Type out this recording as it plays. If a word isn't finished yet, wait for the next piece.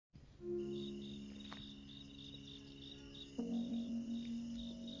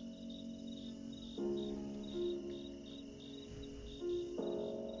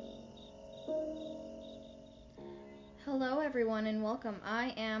Hello, everyone, and welcome.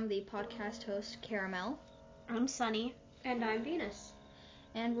 I am the podcast host, Caramel. I'm Sunny. And I'm Venus.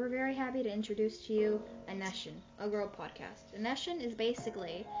 And we're very happy to introduce to you Inetion, a girl podcast. Inetion is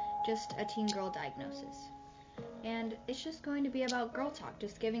basically just a teen girl diagnosis. And it's just going to be about girl talk,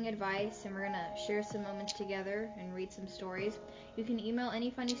 just giving advice, and we're going to share some moments together and read some stories. You can email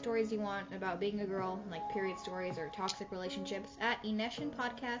any funny stories you want about being a girl, like period stories or toxic relationships, at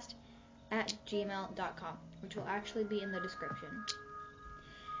inetionpodcast@gmail.com, which will actually be in the description.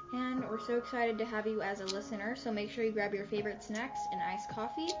 And we're so excited to have you as a listener, so make sure you grab your favorite snacks and iced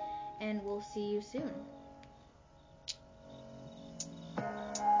coffee, and we'll see you soon.